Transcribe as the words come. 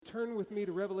turn with me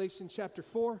to Revelation chapter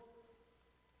 4,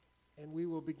 and we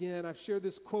will begin. I've shared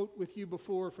this quote with you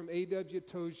before from A.W.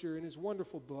 Tozer in his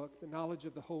wonderful book, The Knowledge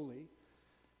of the Holy.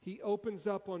 He opens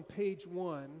up on page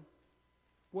 1,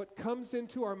 what comes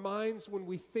into our minds when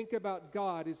we think about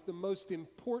God is the most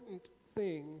important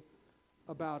thing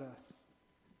about us.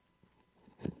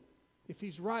 If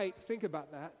he's right, think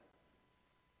about that.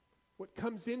 What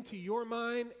comes into your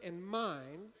mind and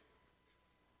mine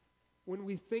when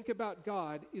we think about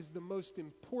God is the most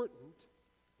important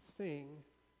thing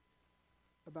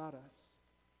about us.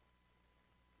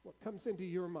 What comes into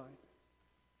your mind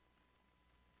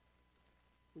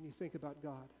when you think about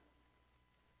God?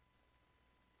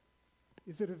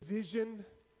 Is it a vision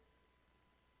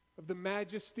of the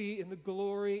majesty and the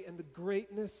glory and the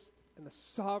greatness and the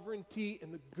sovereignty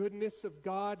and the goodness of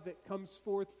God that comes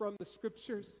forth from the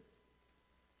Scriptures?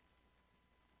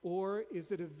 Or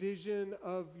is it a vision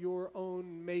of your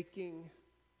own making?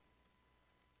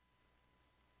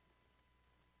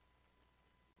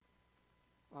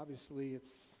 Obviously,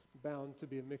 it's bound to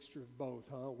be a mixture of both,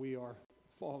 huh? We are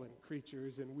fallen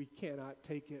creatures and we cannot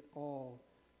take it all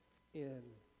in.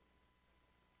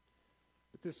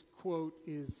 But this quote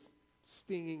is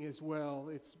stinging as well.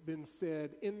 It's been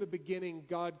said, in the beginning,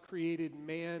 God created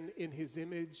man in his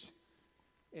image,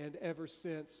 and ever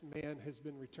since, man has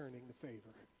been returning the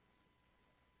favor.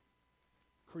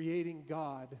 Creating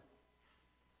God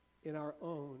in our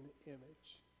own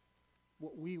image,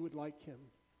 what we would like him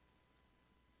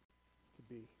to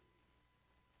be.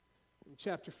 In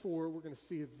chapter 4, we're going to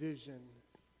see a vision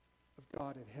of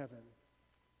God in heaven.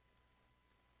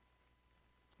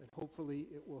 And hopefully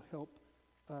it will help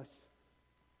us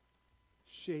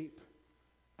shape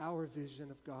our vision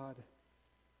of God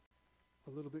a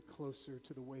little bit closer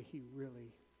to the way he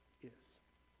really is.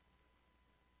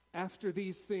 After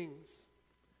these things,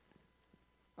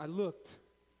 I looked,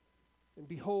 and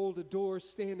behold, a door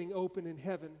standing open in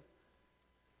heaven.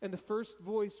 And the first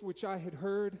voice which I had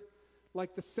heard,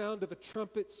 like the sound of a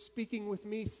trumpet speaking with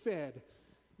me, said,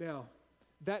 now,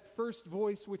 that first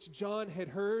voice which John had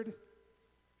heard,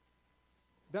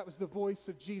 that was the voice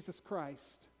of Jesus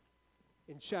Christ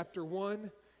in chapter 1.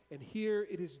 And here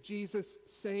it is Jesus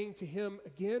saying to him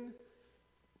again,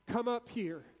 come up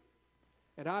here,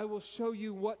 and I will show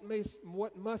you what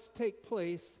must take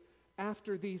place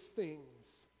after these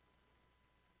things.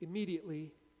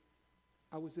 Immediately,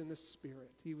 I was in the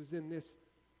Spirit. He was in this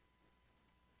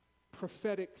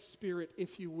prophetic spirit,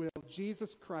 if you will.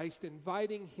 Jesus Christ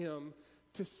inviting him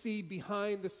to see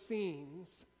behind the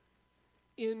scenes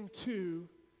into,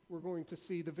 we're going to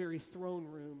see the very throne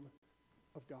room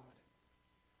of God.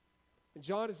 And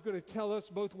John is going to tell us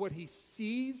both what he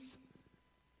sees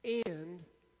and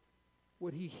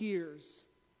what he hears.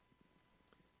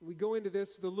 We go into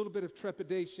this with a little bit of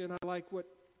trepidation. I like what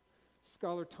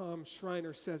scholar Tom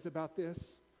Schreiner says about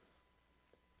this.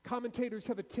 Commentators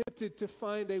have attempted to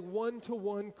find a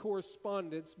one-to-one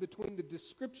correspondence between the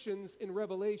descriptions in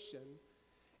Revelation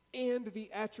and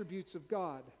the attributes of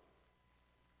God.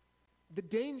 The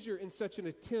danger in such an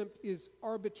attempt is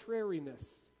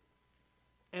arbitrariness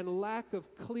and lack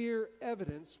of clear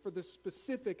evidence for the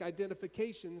specific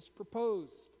identifications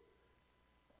proposed.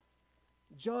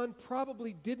 John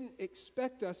probably didn't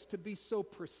expect us to be so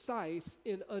precise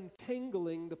in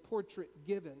untangling the portrait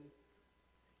given,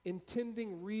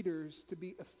 intending readers to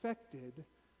be affected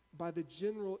by the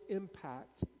general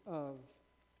impact of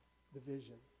the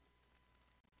vision.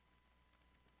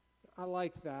 I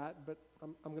like that, but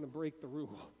I'm going to break the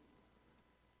rule.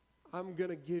 I'm going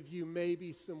to give you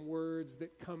maybe some words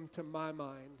that come to my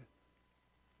mind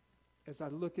as I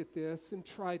look at this and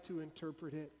try to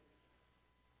interpret it.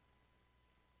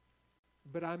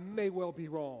 But I may well be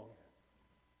wrong.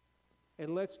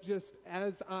 And let's just,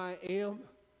 as I am,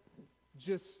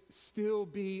 just still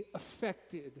be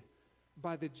affected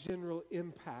by the general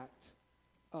impact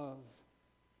of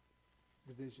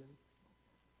the vision.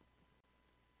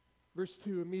 Verse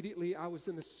 2, immediately I was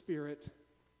in the Spirit,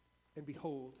 and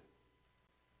behold,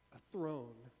 a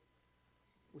throne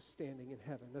was standing in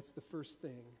heaven. That's the first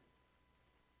thing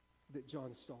that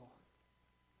John saw.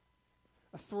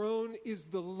 A throne is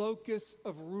the locus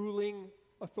of ruling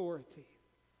authority.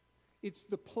 It's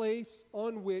the place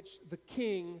on which the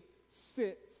king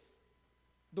sits,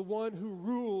 the one who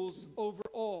rules over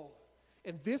all.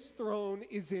 And this throne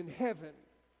is in heaven.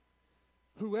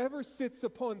 Whoever sits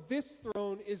upon this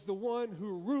throne is the one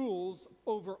who rules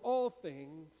over all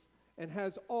things and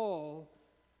has all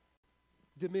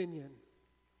dominion.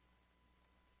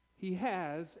 He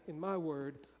has, in my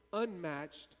word,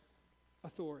 unmatched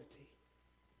authority.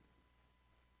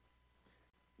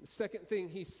 The second thing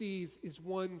he sees is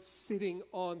one sitting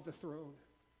on the throne.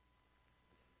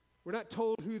 We're not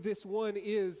told who this one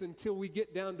is until we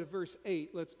get down to verse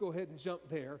 8. Let's go ahead and jump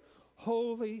there.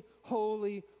 Holy,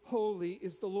 holy, holy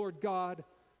is the Lord God,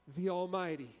 the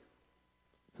Almighty,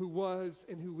 who was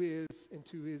and who is and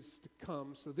who is to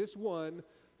come. So this one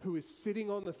who is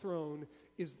sitting on the throne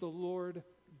is the Lord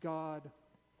God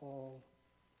Almighty.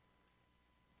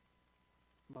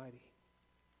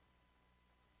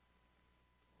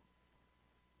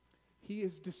 He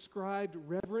is described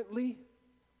reverently,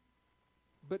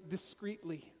 but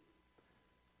discreetly.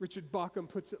 Richard Bauckham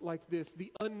puts it like this: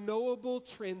 the unknowable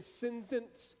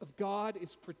transcendence of God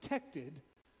is protected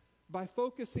by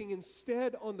focusing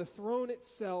instead on the throne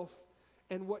itself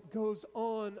and what goes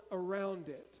on around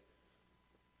it.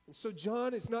 And so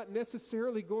John is not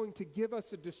necessarily going to give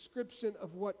us a description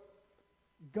of what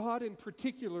God in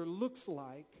particular looks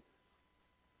like,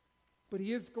 but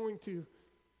he is going to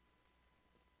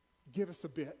give us a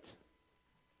bit.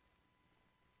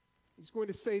 He's going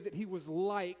to say that he was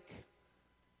like,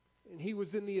 and he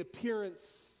was in the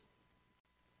appearance.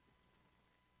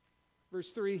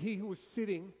 Verse 3, he who was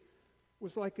sitting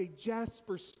was like a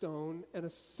jasper stone and a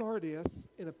sardius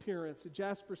in appearance. A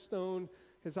jasper stone,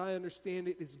 as I understand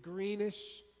it, is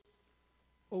greenish,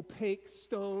 opaque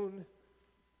stone.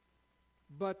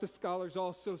 But the scholars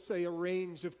also say a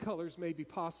range of colors may be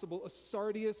possible. A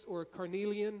sardius or a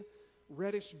carnelian,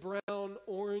 reddish brown,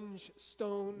 orange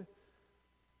stone.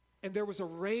 And there was a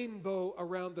rainbow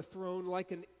around the throne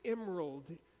like an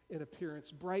emerald in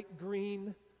appearance, bright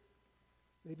green,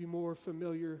 maybe more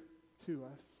familiar to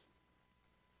us.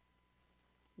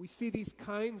 We see these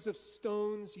kinds of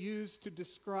stones used to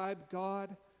describe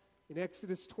God in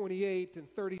Exodus 28 and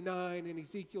 39 and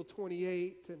Ezekiel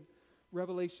 28 and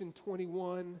Revelation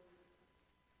 21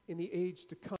 in the age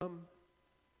to come.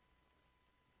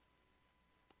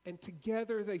 And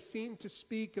together they seem to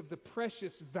speak of the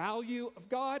precious value of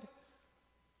God,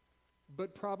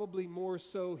 but probably more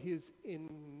so his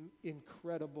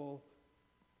incredible,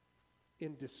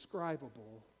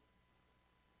 indescribable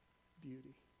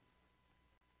beauty.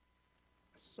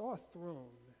 I saw a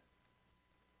throne,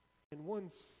 and one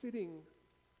sitting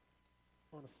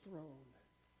on a throne,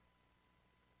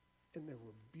 and there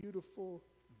were beautiful,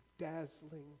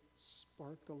 dazzling,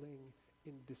 sparkling,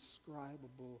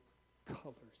 indescribable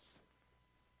colors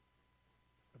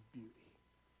of beauty.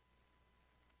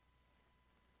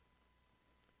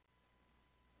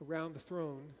 Around the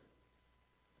throne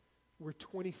were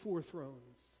 24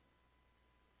 thrones,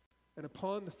 and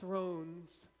upon the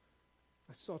thrones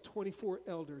I saw 24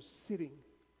 elders sitting,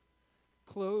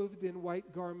 clothed in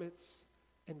white garments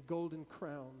and golden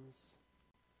crowns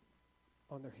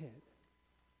on their head.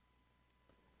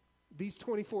 These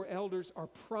 24 elders are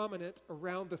prominent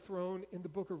around the throne in the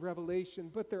book of Revelation,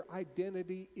 but their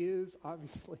identity is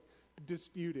obviously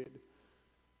disputed.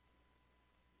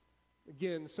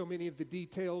 Again, so many of the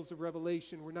details of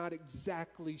Revelation, we're not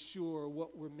exactly sure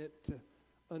what we're meant to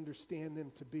understand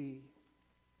them to be.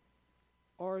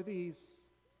 Are these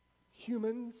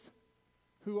humans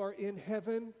who are in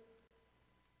heaven,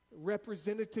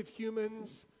 representative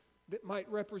humans that might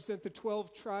represent the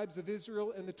 12 tribes of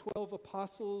Israel and the 12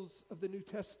 apostles of the New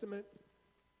Testament?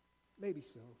 Maybe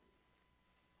so.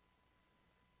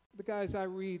 The guys I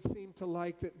read seem to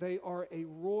like that they are a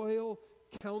royal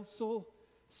council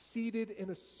seated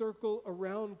in a circle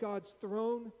around God's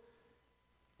throne,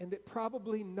 and that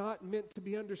probably not meant to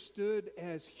be understood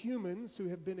as humans who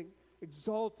have been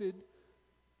exalted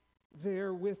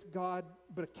there with God,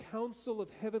 but a council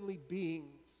of heavenly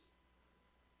beings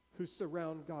who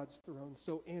surround God's throne.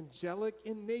 So angelic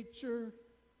in nature,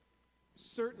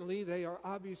 certainly they are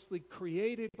obviously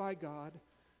created by God.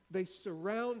 They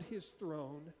surround his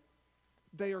throne.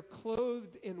 They are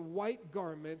clothed in white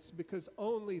garments because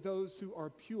only those who are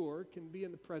pure can be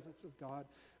in the presence of God.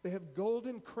 They have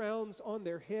golden crowns on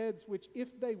their heads, which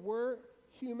if they were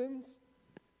humans,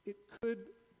 it could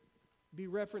be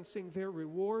referencing their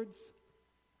rewards,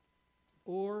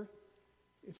 or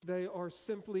if they are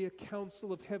simply a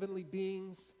council of heavenly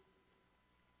beings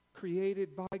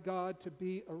created by God to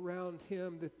be around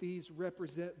him, that these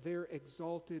represent their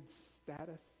exalted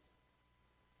status.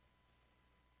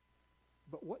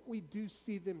 But what we do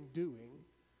see them doing,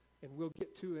 and we'll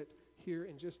get to it here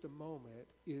in just a moment,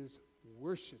 is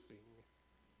worshiping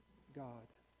God.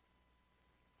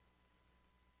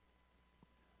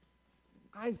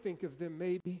 I think of them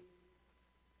maybe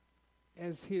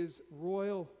as his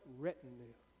royal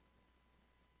retinue.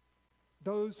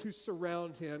 Those who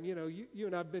surround him. You know, you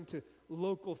and I have been to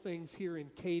local things here in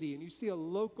Katy, and you see a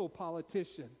local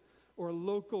politician or a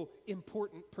local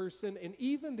important person. And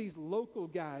even these local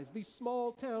guys, these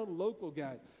small town local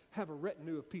guys, have a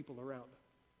retinue of people around them,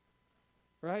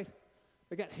 right?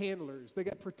 They got handlers, they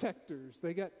got protectors,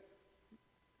 they got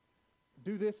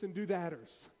do this and do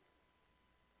thaters.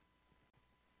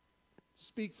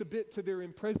 Speaks a bit to their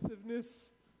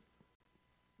impressiveness,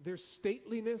 their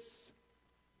stateliness.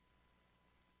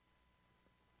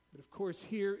 But of course,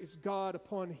 here is God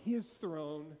upon his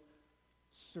throne,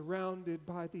 surrounded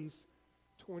by these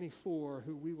 24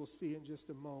 who we will see in just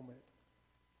a moment.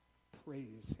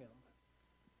 Praise him.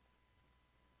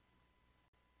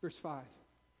 Verse 5.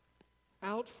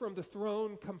 Out from the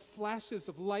throne come flashes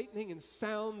of lightning and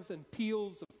sounds and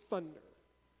peals of thunder.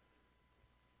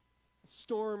 The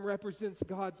storm represents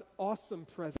God's awesome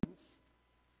presence.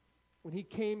 When he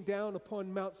came down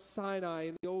upon Mount Sinai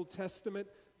in the Old Testament,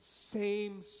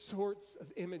 same sorts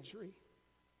of imagery.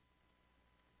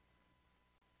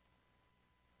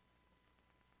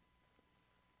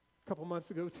 A couple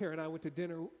months ago, Tara and I went to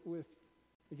dinner with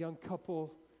a young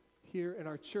couple here in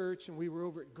our church, and we were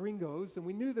over at Gringo's, and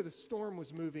we knew that a storm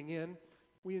was moving in.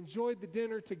 We enjoyed the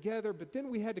dinner together, but then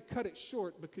we had to cut it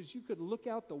short because you could look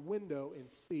out the window and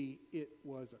see it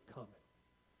was a coming.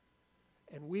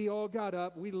 And we all got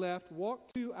up, we left,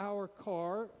 walked to our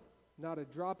car, not a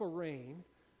drop of rain,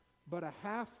 but a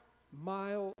half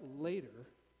mile later,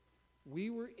 we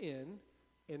were in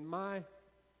my,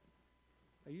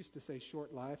 I used to say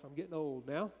short life, I'm getting old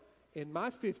now, in my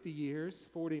 50 years,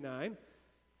 49,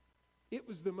 it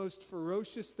was the most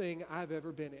ferocious thing I've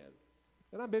ever been in.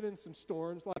 And I've been in some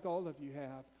storms like all of you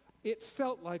have. It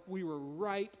felt like we were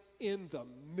right in the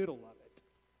middle of it.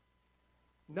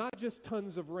 Not just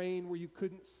tons of rain where you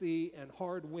couldn't see and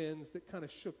hard winds that kind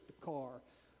of shook the car.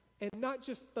 And not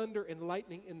just thunder and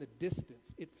lightning in the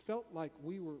distance. It felt like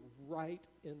we were right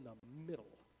in the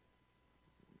middle.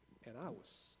 And I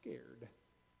was scared.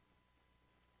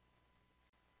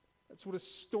 That's what a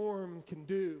storm can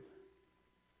do.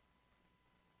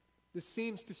 This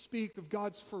seems to speak of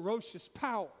God's ferocious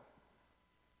power.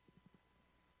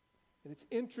 And it's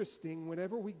interesting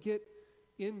whenever we get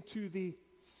into the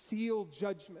seal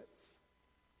judgments,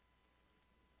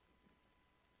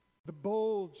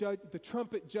 the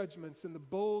trumpet judgments and the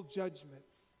bowl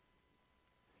judgments,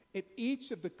 at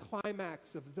each of the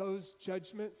climax of those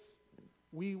judgments,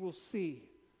 we will see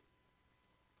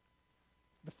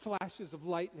the flashes of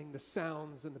lightning, the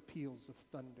sounds and the peals of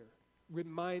thunder,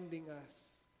 reminding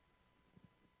us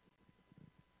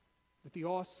that the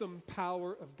awesome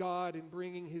power of God in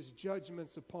bringing his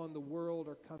judgments upon the world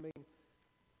are coming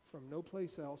from no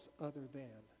place else other than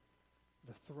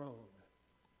the throne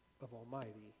of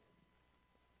Almighty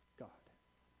God.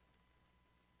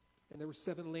 And there were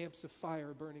 7 lamps of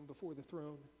fire burning before the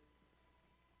throne,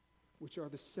 which are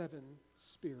the 7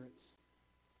 spirits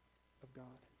of God.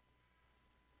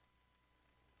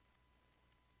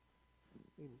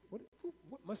 I mean,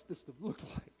 what must this look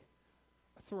like?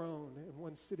 A throne and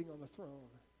one sitting on the throne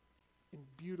in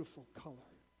beautiful color,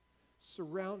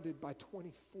 surrounded by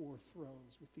 24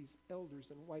 thrones with these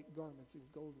elders in white garments and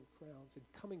golden crowns. And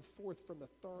coming forth from the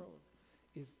throne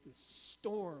is this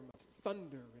storm of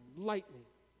thunder and lightning.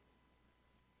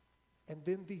 And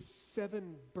then these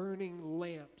 7 burning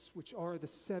lamps, which are the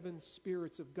 7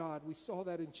 spirits of God. We saw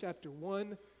that in chapter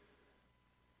 1.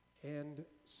 And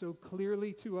so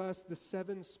clearly to us, the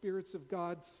 7 spirits of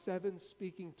God, 7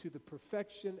 speaking to the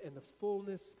perfection and the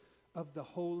fullness of the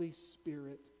Holy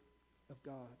Spirit of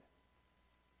God.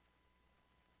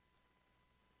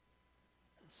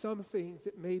 Some think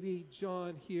that maybe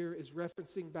John here is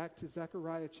referencing back to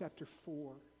Zechariah chapter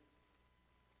 4,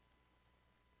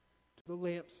 to the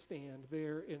lampstand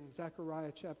there in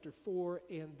Zechariah chapter 4,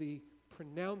 and the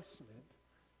pronouncement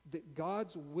that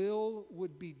God's will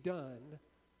would be done.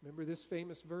 Remember this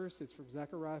famous verse? It's from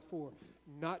Zechariah 4.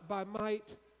 Not by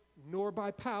might, nor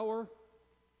by power,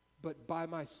 but by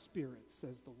my Spirit,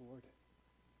 says the Lord.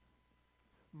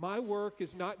 My work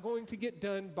is not going to get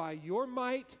done by your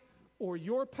might or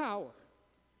your power.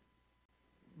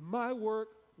 My work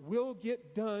will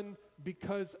get done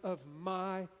because of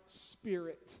my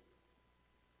Spirit.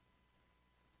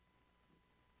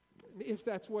 And if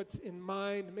that's what's in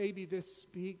mind, maybe this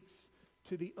speaks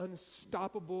to the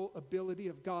unstoppable ability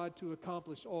of God to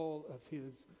accomplish all of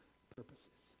his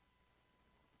purposes.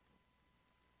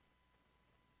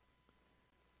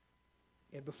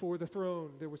 And before the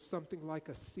throne, there was something like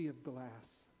a sea of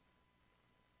glass,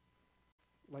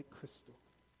 like crystal.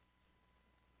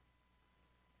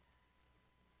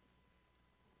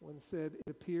 One said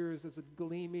it appears as a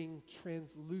gleaming,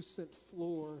 translucent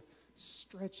floor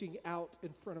stretching out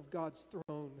in front of God's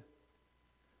throne,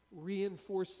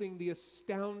 reinforcing the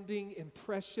astounding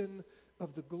impression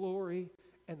of the glory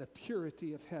and the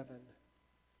purity of heaven.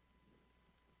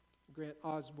 Grant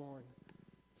Osborne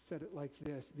said it like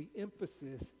this: the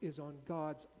emphasis is on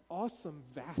God's awesome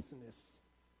vastness,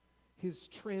 his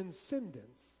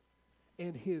transcendence,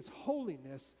 and his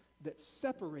holiness that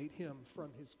separate him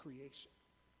from his creation.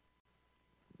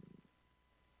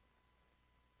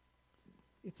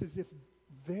 It's as if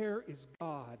there is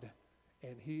God,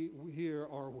 and here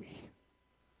are we,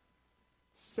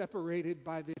 separated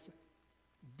by this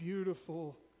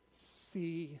beautiful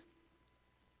sea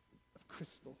of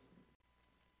crystal.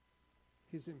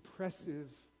 His impressive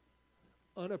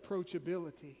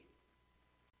unapproachability.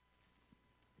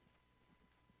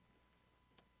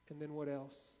 And then what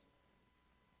else?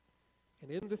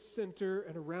 And in the center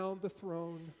and around the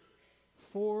throne,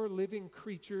 4 living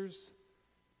creatures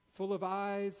full of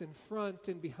eyes in front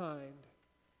and behind.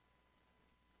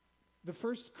 The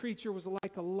first creature was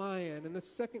like a lion, and the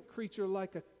second creature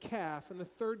like a calf, and the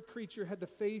third creature had the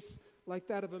face like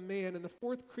that of a man, and the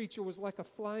fourth creature was like a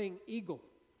flying eagle.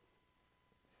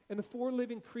 And the 4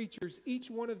 living creatures, each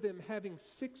one of them having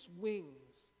 6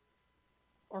 wings,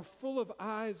 are full of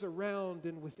eyes around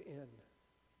and within.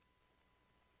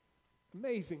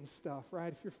 Amazing stuff,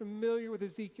 right? If you're familiar with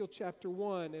Ezekiel chapter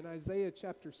 1 and Isaiah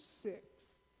chapter 6,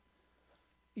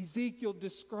 Ezekiel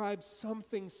describes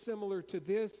something similar to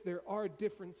this. There are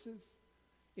differences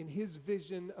in his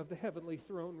vision of the heavenly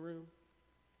throne room.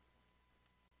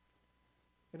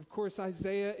 And of course,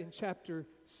 Isaiah in chapter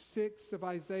 6 of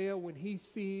Isaiah, when he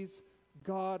sees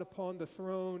God upon the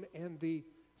throne and the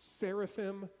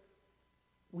seraphim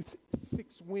with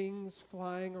 6 wings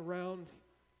flying around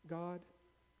God.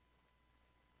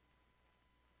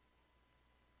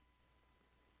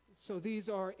 So these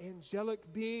are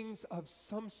angelic beings of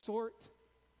some sort.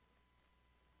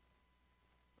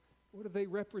 What do they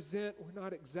represent? We're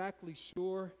not exactly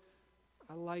sure.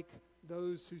 I like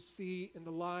those who see in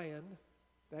the lion,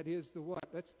 that is the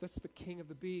what? That's the king of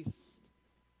the beast.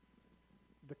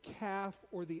 The calf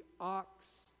or the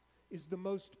ox is the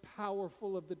most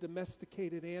powerful of the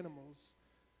domesticated animals.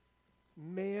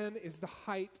 Man is the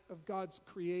height of God's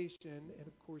creation, and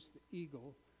of course the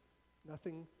eagle.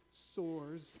 Nothing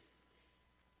soars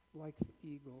like the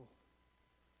eagle.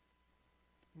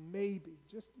 Maybe,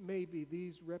 just maybe,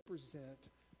 these represent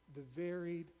the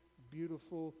varied,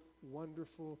 beautiful,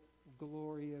 wonderful,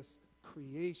 glorious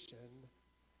creation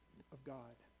of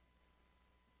God.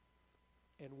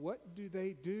 And what do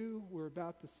they do? We're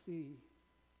about to see.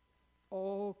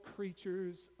 All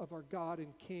creatures of our God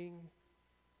and King,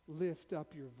 lift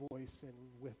up your voice and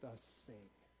with us sing.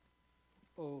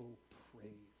 Oh,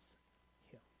 praise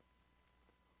him.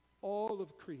 All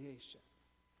of creation,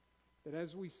 that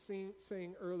as we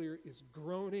sang earlier, is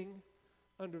groaning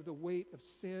under the weight of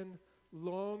sin,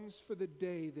 longs for the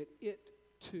day that it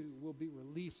too will be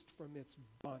released from its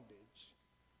bondage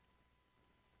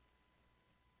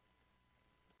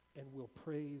and will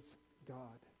praise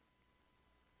God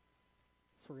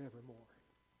forevermore.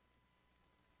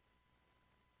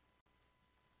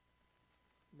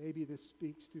 Maybe this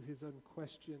speaks to his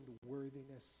unquestioned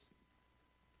worthiness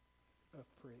of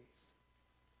praise.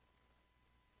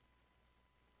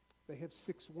 They have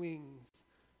 6 wings.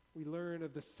 We learn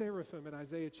of the seraphim in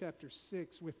Isaiah chapter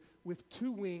 6. With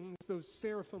 2 wings, those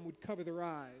seraphim would cover their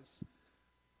eyes.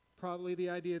 Probably the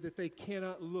idea that they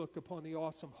cannot look upon the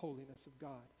awesome holiness of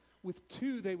God. With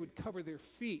 2, they would cover their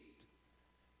feet.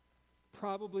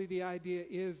 Probably the idea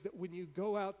is that when you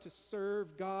go out to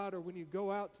serve God or when you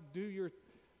go out to do your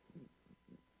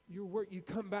work, you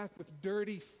come back with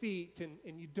dirty feet,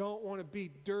 and you don't want to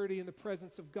be dirty in the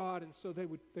presence of God, and so they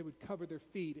would cover their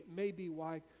feet. It may be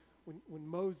why when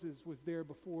Moses was there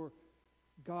before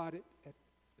God at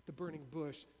the burning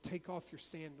bush, take off your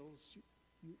sandals.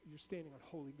 You're standing on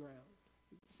holy ground.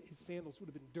 His sandals would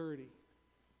have been dirty.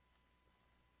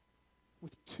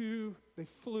 With 2, they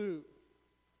flew,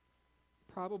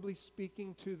 probably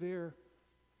speaking to their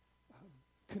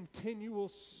continual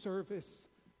service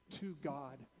to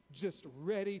God, just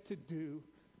ready to do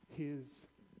his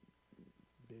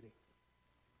bidding.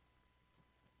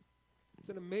 It's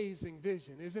an amazing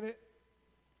vision, isn't it?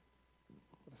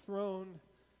 Of a throne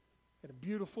and a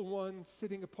beautiful one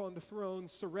sitting upon the throne,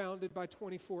 surrounded by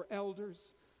 24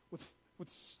 elders, with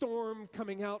storm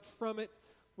coming out from it,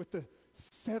 with the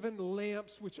 7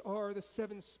 lamps, which are the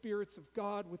 7 spirits of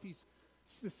God, with the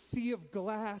sea of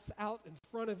glass out in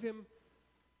front of him,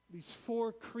 these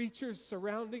 4 creatures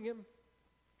surrounding him.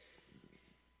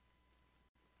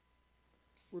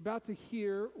 We're about to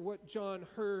hear what John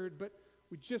heard, but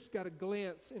we just got a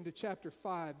glance into chapter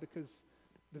 5 because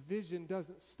the vision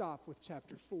doesn't stop with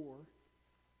chapter 4.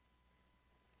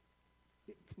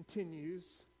 It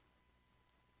continues.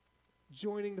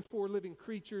 Joining the 4 living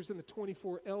creatures and the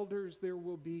 24 elders, there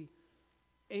will be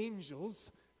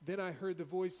angels. Then I heard the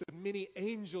voice of many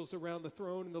angels around the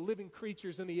throne and the living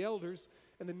creatures and the elders,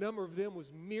 and the number of them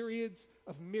was myriads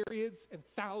and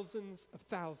thousands of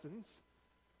thousands.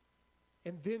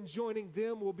 And then joining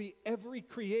them will be every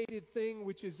created thing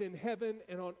which is in heaven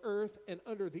and on earth and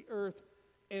under the earth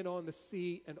and on the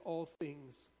sea and all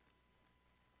things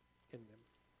in them.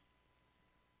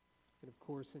 And of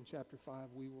course, in chapter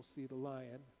 5, we will see the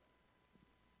lion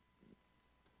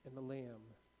and the lamb,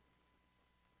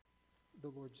 the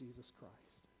Lord Jesus Christ.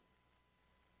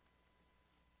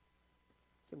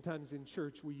 Sometimes in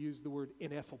church we use the word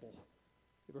ineffable.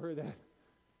 You ever heard that?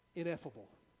 Ineffable.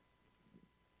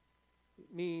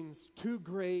 It means too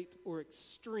great or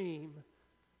extreme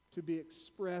to be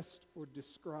expressed or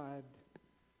described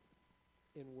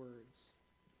in words.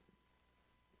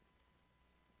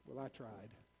 Well, I tried.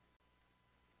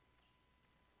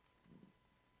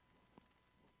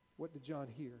 What did John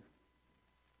hear?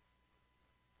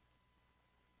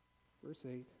 Verse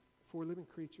 8, 4 living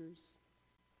creatures,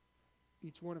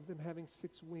 each one of them having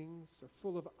 6 wings, are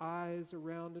full of eyes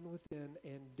around and within,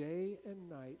 and day and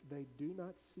night they do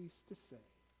not cease to say,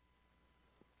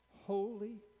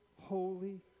 Holy,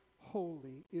 holy,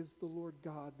 holy is the Lord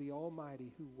God, the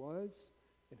Almighty, who was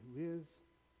and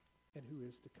who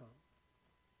is to come.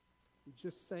 We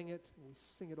just sang it, and we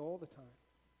sing it all the time.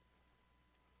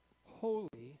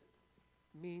 Holy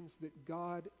means that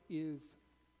God is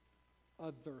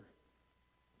other,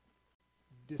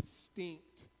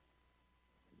 distinct.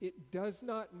 It does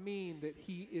not mean that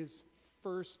he is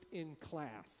first in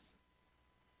class.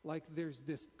 Like there's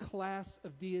this class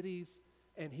of deities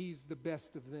and he's the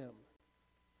best of them.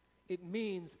 It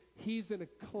means he's in a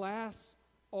class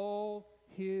all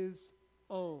his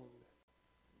own.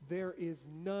 There is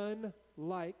none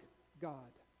like God.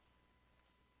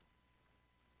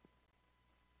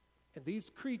 And these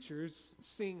creatures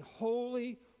sing,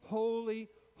 holy, holy,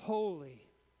 holy.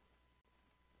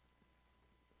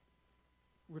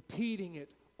 Repeating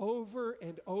it over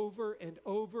and over and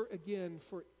over again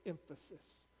for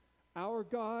emphasis. Our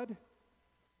God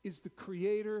is the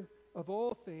creator of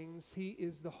all things. He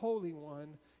is the Holy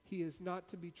One. He is not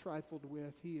to be trifled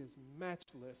with. He is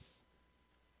matchless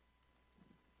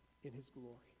in his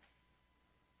glory.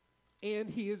 And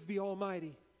he is the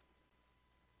Almighty.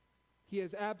 He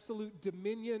has absolute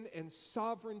dominion and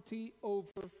sovereignty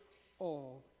over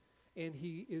all. And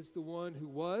he is the one who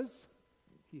was,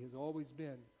 he has always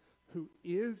been, who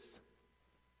is,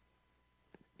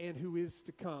 and who is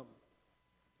to come.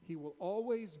 He will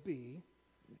always be,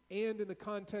 and in the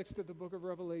context of the book of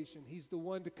Revelation, he's the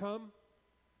one to come.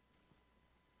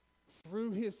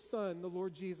 Through his Son, the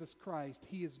Lord Jesus Christ,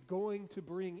 he is going to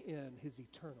bring in his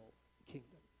eternal kingdom.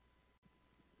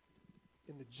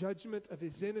 In the judgment of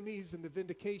his enemies, in the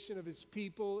vindication of his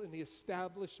people, in the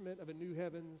establishment of a new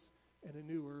heavens and a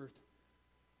new earth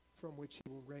from which he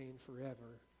will reign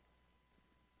forever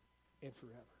and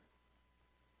forever.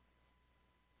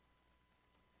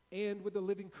 And with the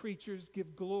living creatures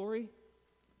give glory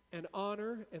and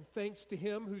honor and thanks to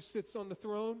him who sits on the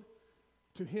throne,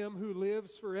 to him who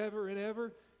lives forever and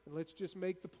ever. And let's just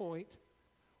make the point.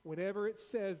 Whenever it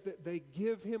says that they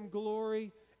give him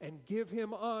glory and give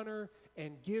him honor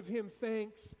and give him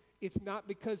thanks, it's not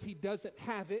because he doesn't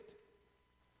have it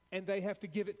and they have to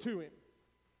give it to him.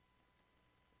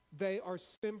 They are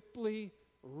simply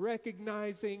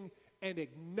recognizing and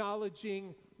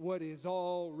acknowledging what is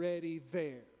already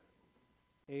there.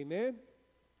 Amen?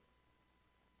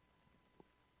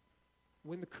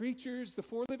 When the creatures, the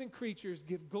 4 living creatures,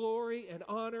 give glory and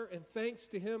honor and thanks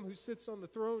to him who sits on the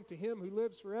throne, to him who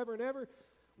lives forever and ever,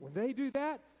 when they do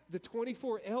that, the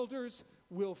 24 elders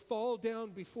will fall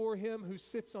down before him who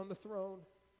sits on the throne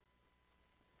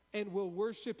and will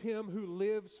worship him who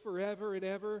lives forever and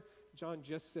ever. John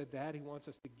just said that. He wants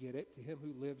us to get it. To him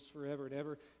who lives forever and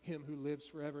ever, him who lives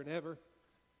forever and ever,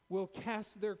 will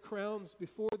cast their crowns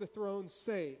before the throne,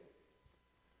 saying,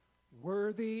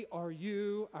 Worthy are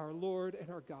you, our Lord and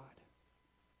our God,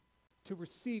 to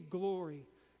receive glory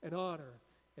and honor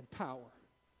and power.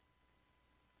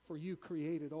 For you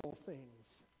created all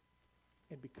things,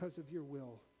 and because of your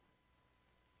will,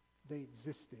 they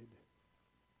existed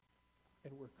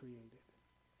and were created.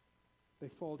 They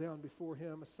fall down before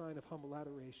him, a sign of humble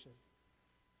adoration,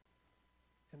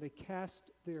 and they cast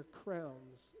their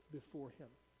crowns before him.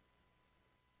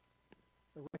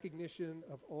 A recognition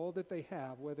of all that they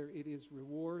have, whether it is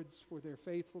rewards for their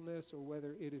faithfulness or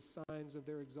whether it is signs of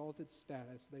their exalted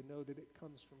status. They know that it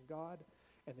comes from God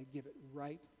and they give it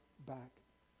right back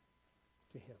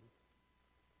to him,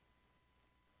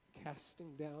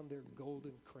 casting down their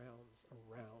golden crowns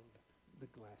around the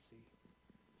glassy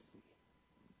sea.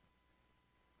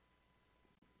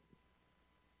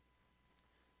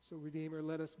 So, Redeemer,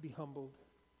 let us be humbled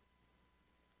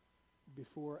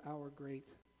before our great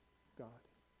God.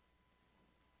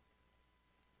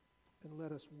 And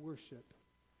let us worship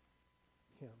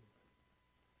him.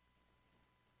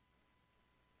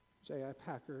 J.I.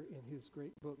 Packer, in his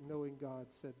great book, Knowing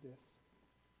God, said this: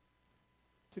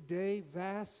 "Today,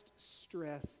 vast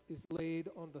stress is laid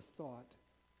on the thought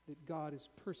that God is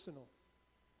personal.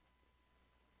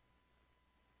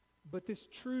 But this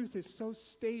truth is so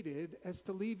stated as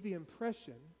to leave the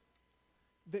impression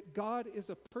that God is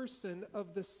a person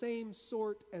of the same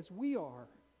sort as we are,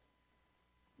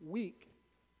 weak,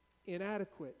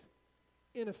 inadequate,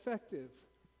 ineffective,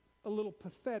 a little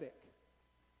pathetic.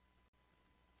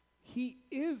 He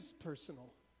is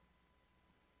personal,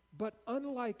 but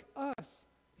unlike us,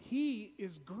 he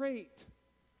is great.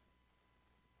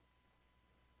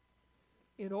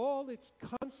 In all its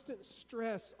constant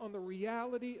stress on the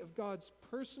reality of God's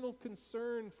personal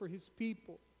concern for his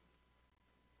people,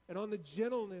 and on the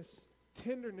gentleness,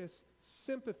 tenderness,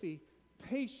 sympathy,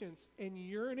 patience, and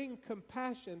yearning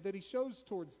compassion that he shows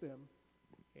towards them,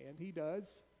 and he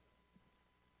does,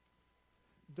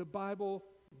 the Bible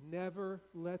never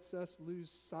lets us lose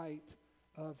sight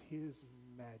of his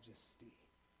majesty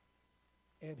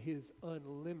and his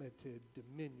unlimited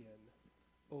dominion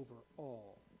over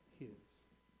all his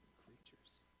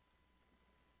creatures."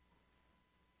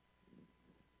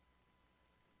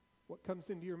 What comes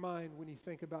into your mind when you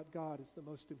think about God is the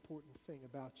most important thing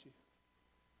about you.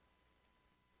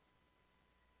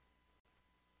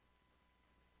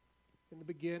 In the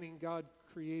beginning, God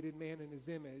created man in his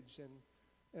image, and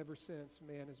ever since,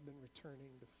 man has been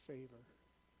returning the favor.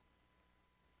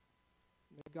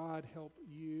 May God help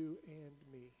you and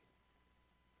me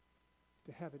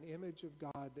to have an image of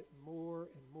God that more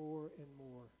and more and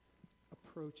more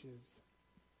approaches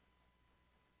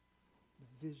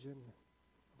the vision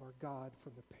of our God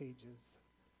from the pages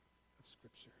of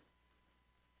Scripture.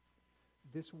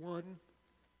 This one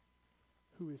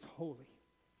who is holy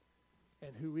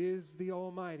and who is the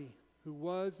Almighty, who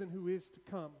was and who is to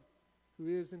come, who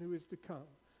is and who is to come,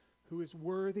 who is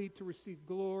worthy to receive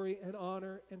glory and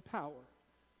honor and power,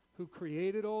 who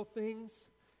created all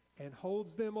things and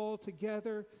holds them all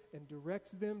together and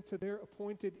directs them to their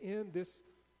appointed end, this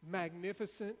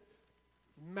magnificent,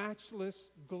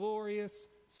 matchless, glorious,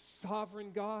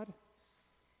 sovereign God,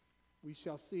 we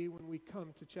shall see when we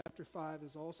come to chapter 5,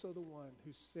 is also the one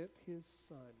who sent his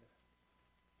Son,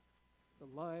 the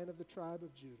Lion of the tribe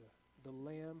of Judah, the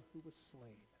Lamb who was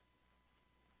slain,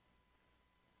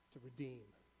 to redeem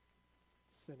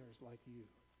sinners like you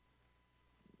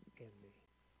and me.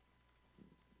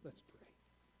 Let's pray.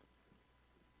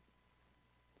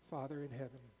 Father in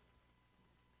heaven,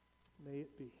 may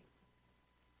it be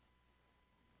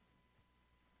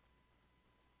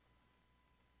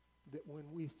that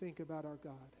when we think about our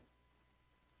God,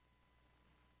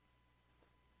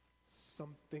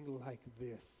 something like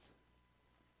this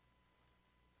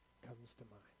comes to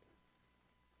mind.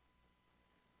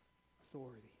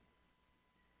 Authority,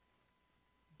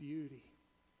 beauty,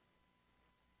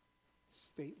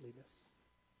 stateliness,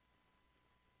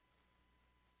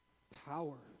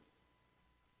 power,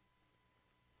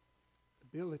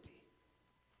 ability,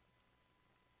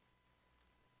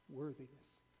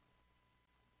 worthiness,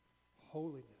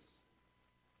 holiness,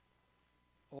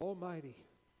 almighty,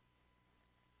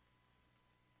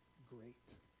 great.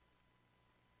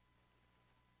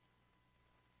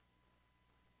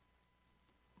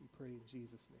 We pray in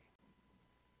Jesus' name.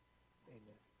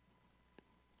 Amen.